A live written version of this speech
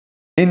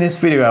In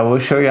this video I will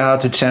show you how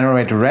to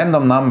generate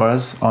random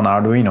numbers on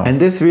Arduino. And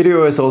this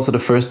video is also the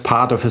first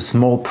part of a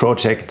small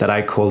project that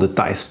I call the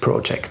dice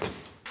project.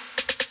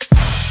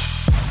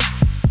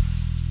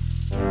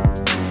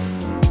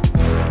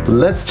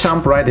 Let's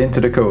jump right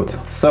into the code.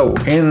 So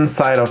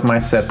inside of my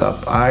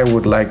setup I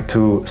would like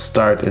to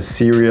start a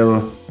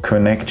serial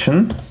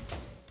connection.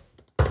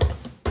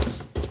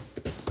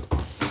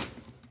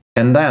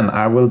 And then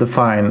I will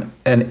define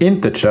an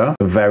integer,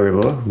 a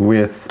variable,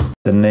 with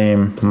the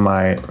name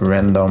my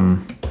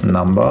random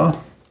number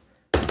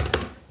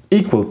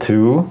equal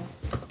to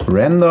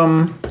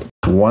random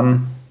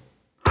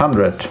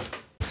 100.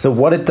 So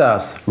what it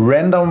does,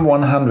 random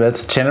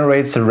 100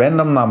 generates a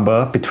random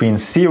number between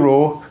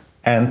 0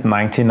 and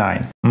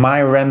 99.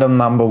 My random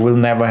number will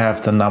never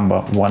have the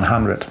number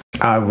 100.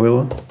 I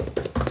will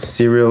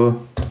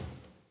serial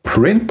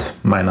print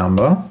my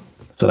number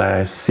so that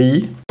I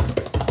see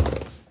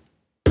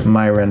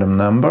my random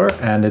number,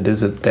 and it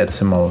is a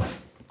decimal.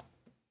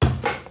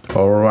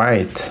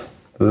 Alright,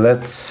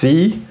 let's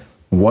see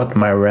what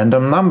my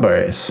random number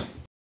is.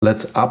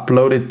 Let's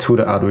upload it to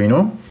the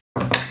Arduino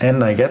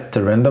and I get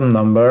the random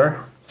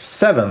number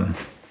 7.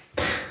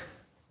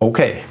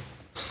 Okay,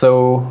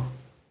 so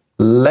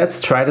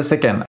let's try this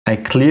again. I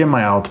clear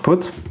my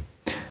output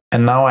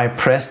and now I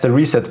press the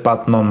reset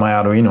button on my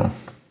Arduino.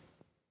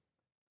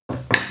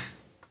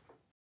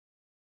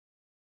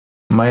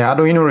 My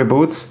Arduino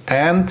reboots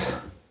and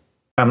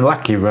I'm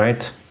lucky,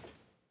 right?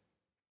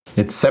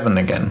 It's 7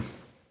 again.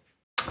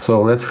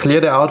 So let's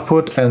clear the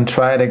output and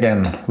try it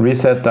again.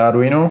 Reset the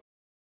Arduino.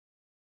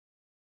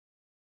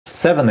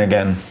 7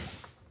 again.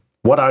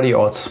 What are the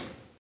odds?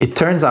 It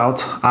turns out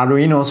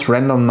Arduino's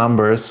random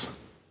numbers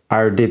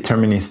are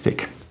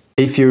deterministic.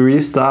 If you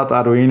restart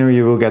Arduino,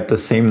 you will get the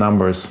same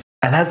numbers.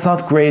 And that's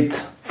not great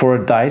for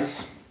a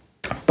dice.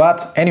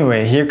 But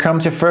anyway, here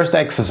comes your first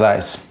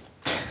exercise.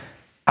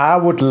 I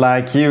would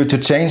like you to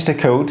change the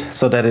code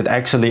so that it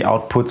actually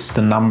outputs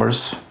the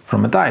numbers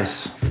from a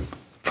dice,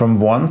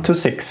 from 1 to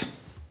 6.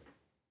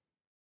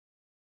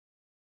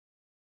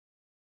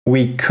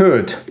 We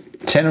could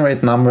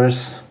generate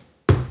numbers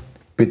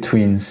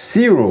between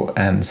 0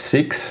 and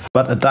 6,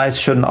 but a dice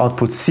shouldn't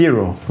output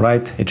 0,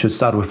 right? It should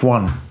start with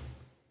 1.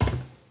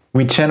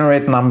 We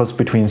generate numbers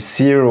between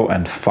 0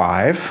 and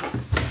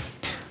 5,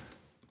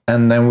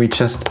 and then we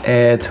just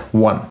add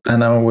 1.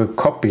 And I will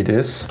copy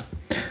this.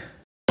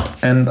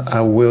 And I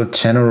will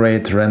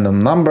generate random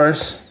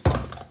numbers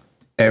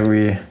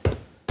every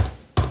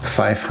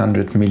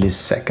 500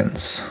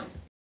 milliseconds.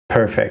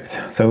 Perfect.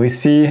 So we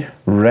see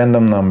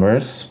random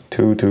numbers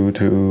 2, 2,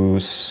 2,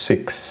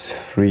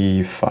 6,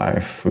 3,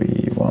 5,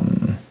 3,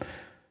 1.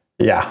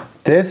 Yeah,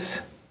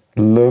 this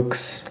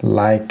looks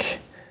like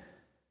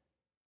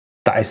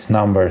dice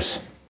numbers.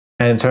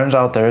 And it turns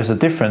out there is a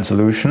different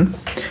solution,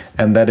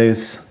 and that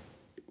is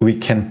we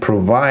can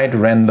provide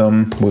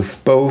random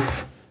with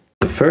both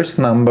the first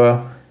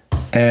number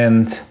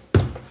and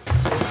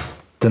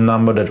the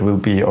number that will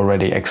be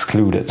already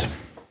excluded.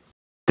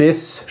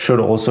 This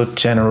should also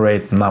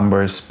generate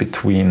numbers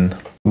between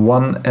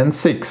 1 and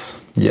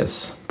 6.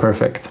 Yes,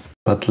 perfect.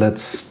 But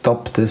let's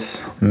stop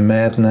this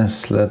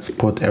madness. Let's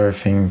put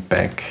everything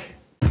back.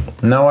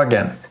 Now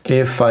again,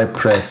 if I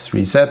press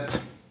reset,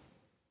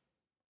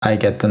 I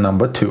get the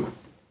number 2.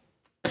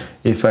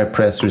 If I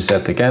press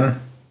reset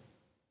again,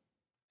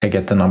 I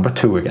get the number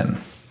 2 again.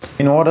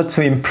 In order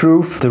to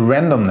improve the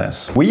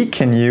randomness, we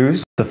can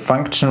use the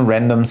function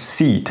random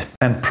seed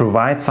and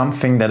provide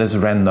something that is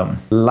random,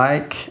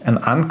 like an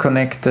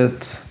unconnected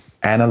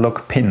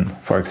analog pin,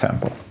 for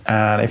example.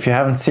 And if you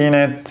haven't seen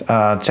it,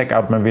 check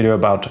out my video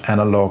about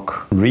analog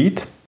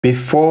read.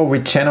 Before we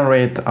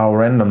generate our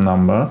random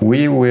number,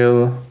 we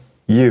will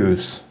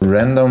use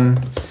random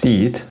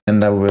seed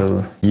and I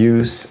will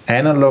use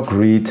analog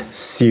read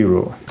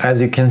 0.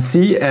 As you can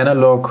see,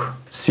 analog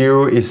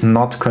 0 is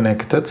not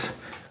connected.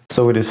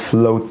 So it is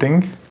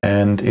floating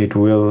and it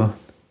will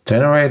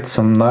generate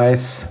some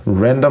nice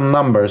random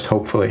numbers,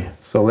 hopefully.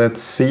 So let's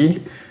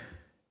see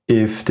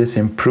if this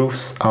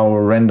improves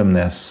our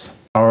randomness.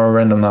 Our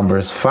random number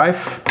is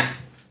 5,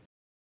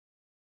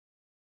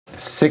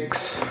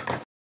 6,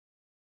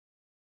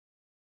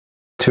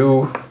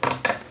 2,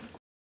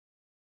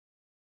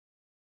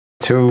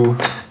 2,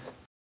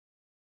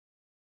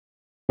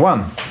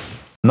 1.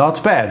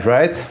 Not bad,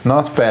 right?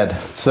 Not bad.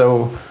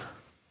 So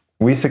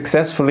we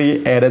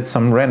successfully added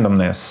some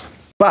randomness.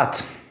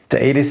 But the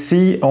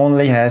ADC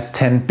only has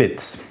 10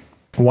 bits.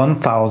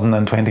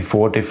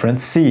 1024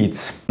 different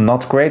seeds.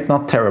 Not great,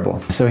 not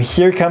terrible. So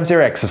here comes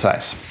your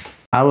exercise.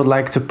 I would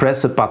like to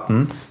press a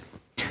button,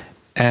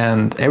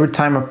 and every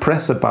time I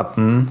press a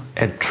button,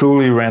 a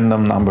truly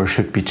random number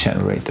should be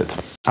generated.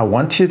 I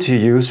want you to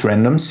use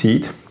random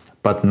seed,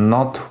 but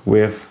not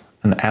with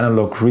an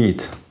analog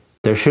read.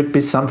 There should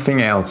be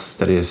something else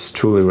that is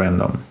truly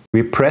random.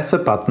 We press a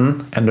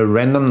button and a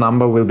random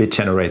number will be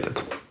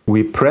generated.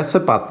 We press a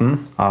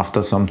button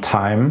after some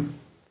time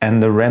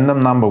and the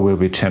random number will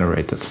be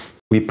generated.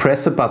 We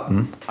press a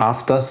button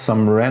after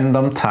some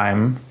random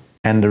time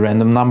and the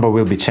random number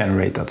will be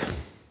generated.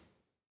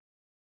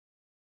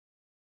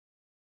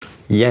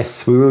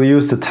 Yes, we will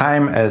use the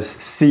time as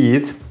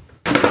seed.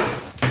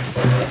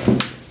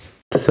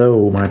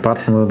 So my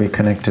button will be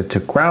connected to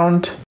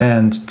ground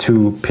and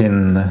to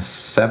pin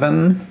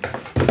 7.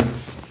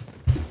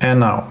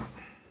 And now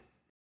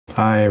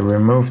I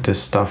remove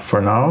this stuff for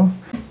now.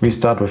 We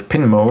start with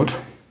pin mode.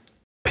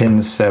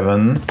 Pin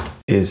 7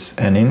 is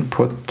an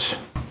input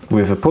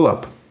with a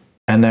pull-up.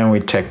 And then we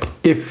check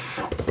if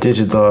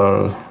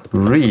digital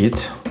read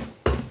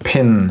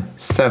pin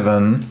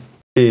 7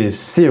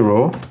 is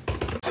 0.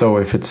 So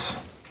if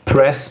it's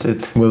pressed,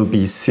 it will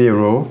be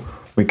 0.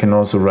 We can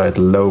also write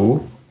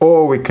low,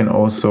 or we can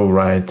also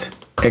write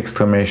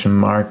exclamation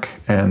mark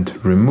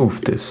and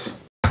remove this.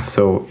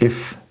 So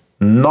if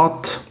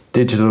not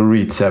digital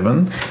read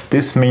 7,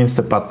 this means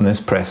the button is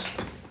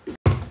pressed.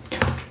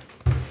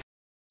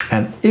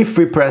 And if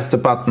we press the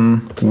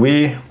button,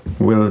 we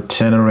will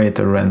generate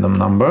a random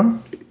number.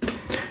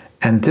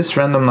 And this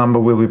random number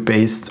will be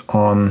based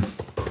on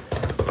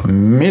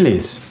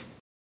millis.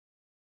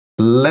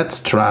 Let's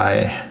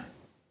try.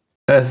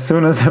 As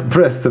soon as I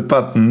press the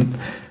button,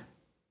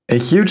 a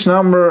huge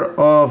number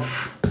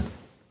of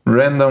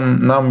random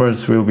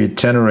numbers will be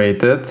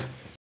generated.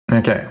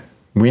 Okay,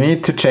 we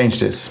need to change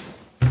this.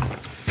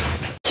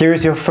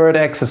 Here's your third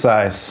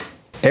exercise.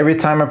 Every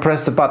time I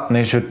press the button,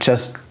 it should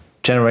just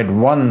generate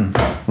one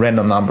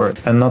random number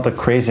and not a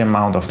crazy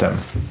amount of them.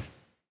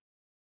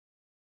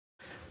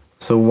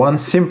 So one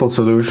simple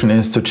solution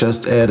is to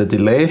just add a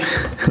delay.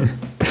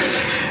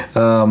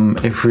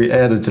 If we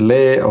add a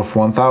delay of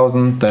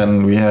 1000,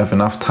 then we have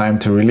enough time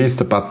to release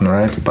the button,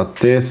 right? But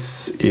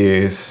this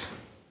is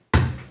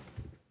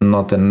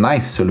not a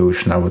nice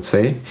solution, I would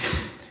say.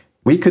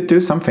 We could do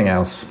something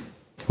else.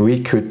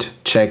 We could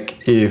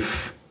check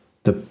if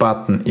the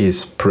button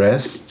is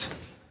pressed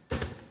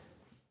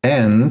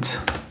and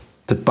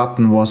the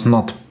button was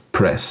not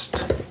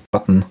pressed.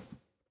 Button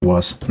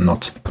was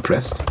not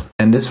pressed.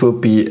 And this will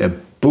be a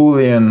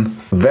Boolean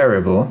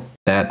variable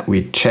that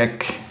we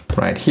check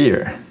right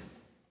here.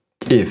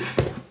 If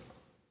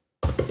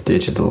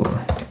digital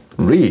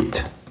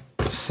read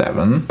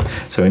 7,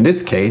 so in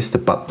this case the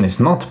button is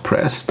not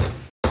pressed,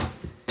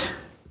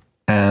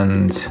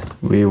 and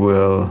we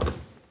will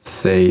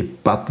say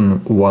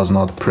button was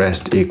not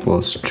pressed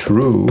equals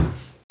true,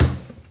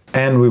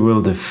 and we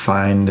will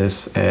define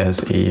this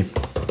as a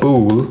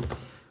bool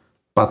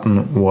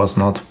button was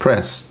not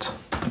pressed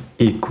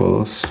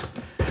equals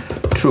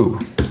true.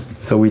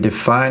 So we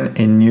define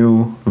a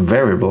new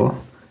variable.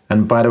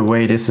 And by the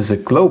way, this is a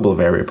global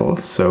variable,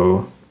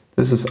 so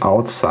this is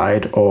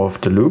outside of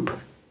the loop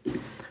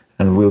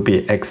and will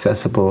be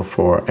accessible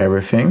for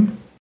everything.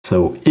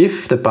 So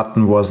if the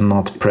button was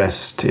not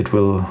pressed, it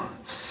will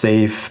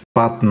save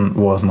button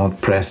was not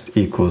pressed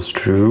equals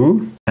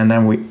true. And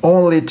then we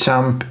only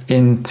jump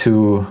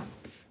into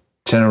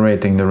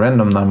generating the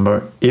random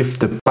number if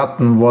the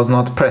button was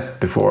not pressed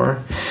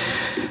before.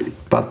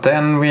 But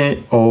then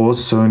we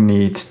also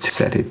need to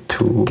set it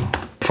to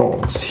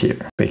false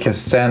here,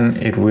 because then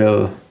it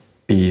will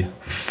be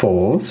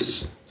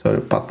false. So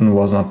the button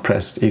was not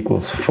pressed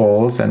equals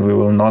false, and we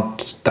will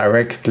not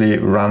directly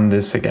run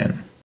this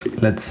again.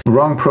 Let's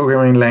wrong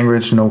programming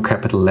language, no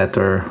capital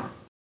letter.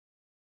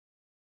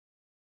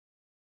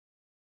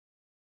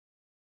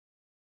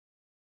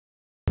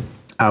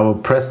 I will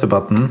press the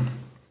button,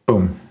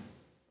 boom,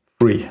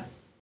 free.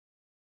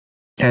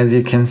 As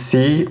you can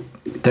see,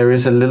 there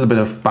is a little bit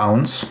of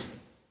bounce.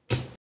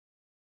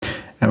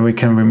 And we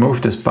can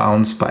remove this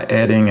bounce by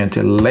adding a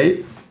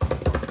delay.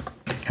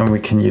 And we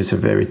can use a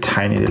very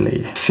tiny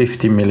delay,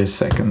 50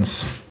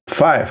 milliseconds.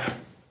 5,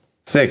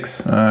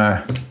 6,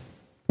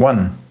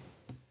 1.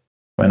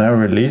 When I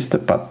release the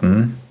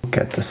button,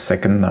 get the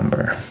second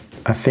number.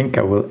 I think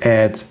I will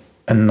add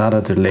another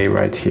delay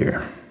right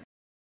here.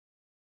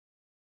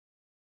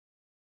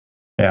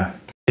 Yeah.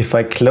 If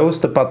I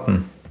close the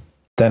button,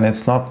 then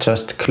it's not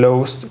just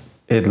closed,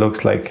 it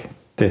looks like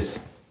this.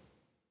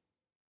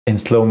 In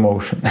slow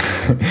motion.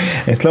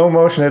 In slow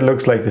motion it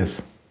looks like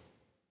this.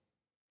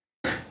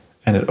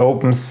 And it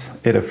opens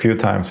it a few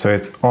times, so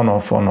it's on,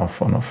 off, on, off,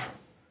 on, off.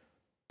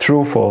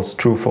 True, false,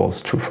 true,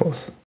 false, true,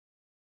 false.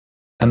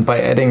 And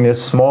by adding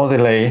this small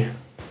delay,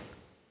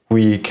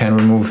 we can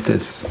remove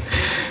this.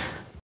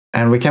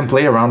 And we can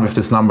play around with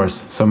these numbers.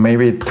 So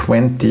maybe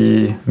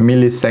 20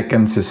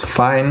 milliseconds is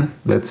fine.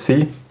 Let's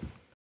see.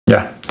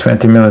 Yeah,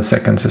 20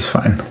 milliseconds is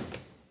fine.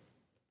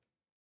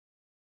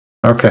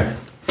 Okay.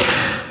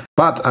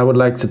 But I would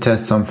like to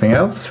test something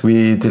else.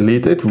 We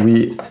delete it.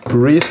 We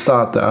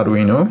restart the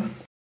Arduino.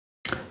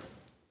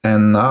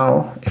 And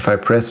now, if I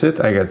press it,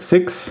 I get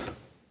 6,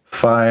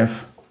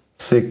 5,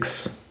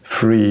 6,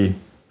 3,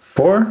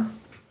 4.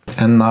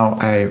 And now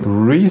I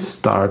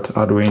restart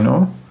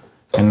Arduino.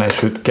 And I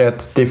should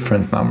get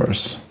different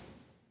numbers.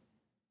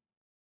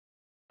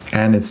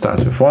 And it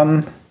starts with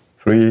 1,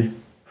 3,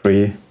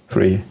 3,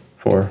 3,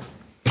 4,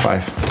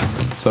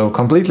 5. So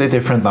completely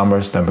different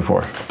numbers than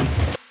before.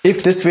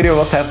 If this video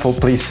was helpful,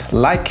 please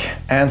like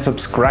and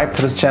subscribe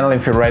to this channel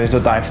if you're ready to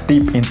dive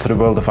deep into the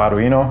world of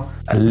Arduino.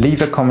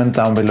 Leave a comment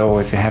down below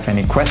if you have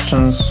any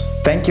questions.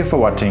 Thank you for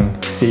watching.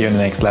 See you in the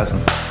next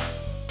lesson.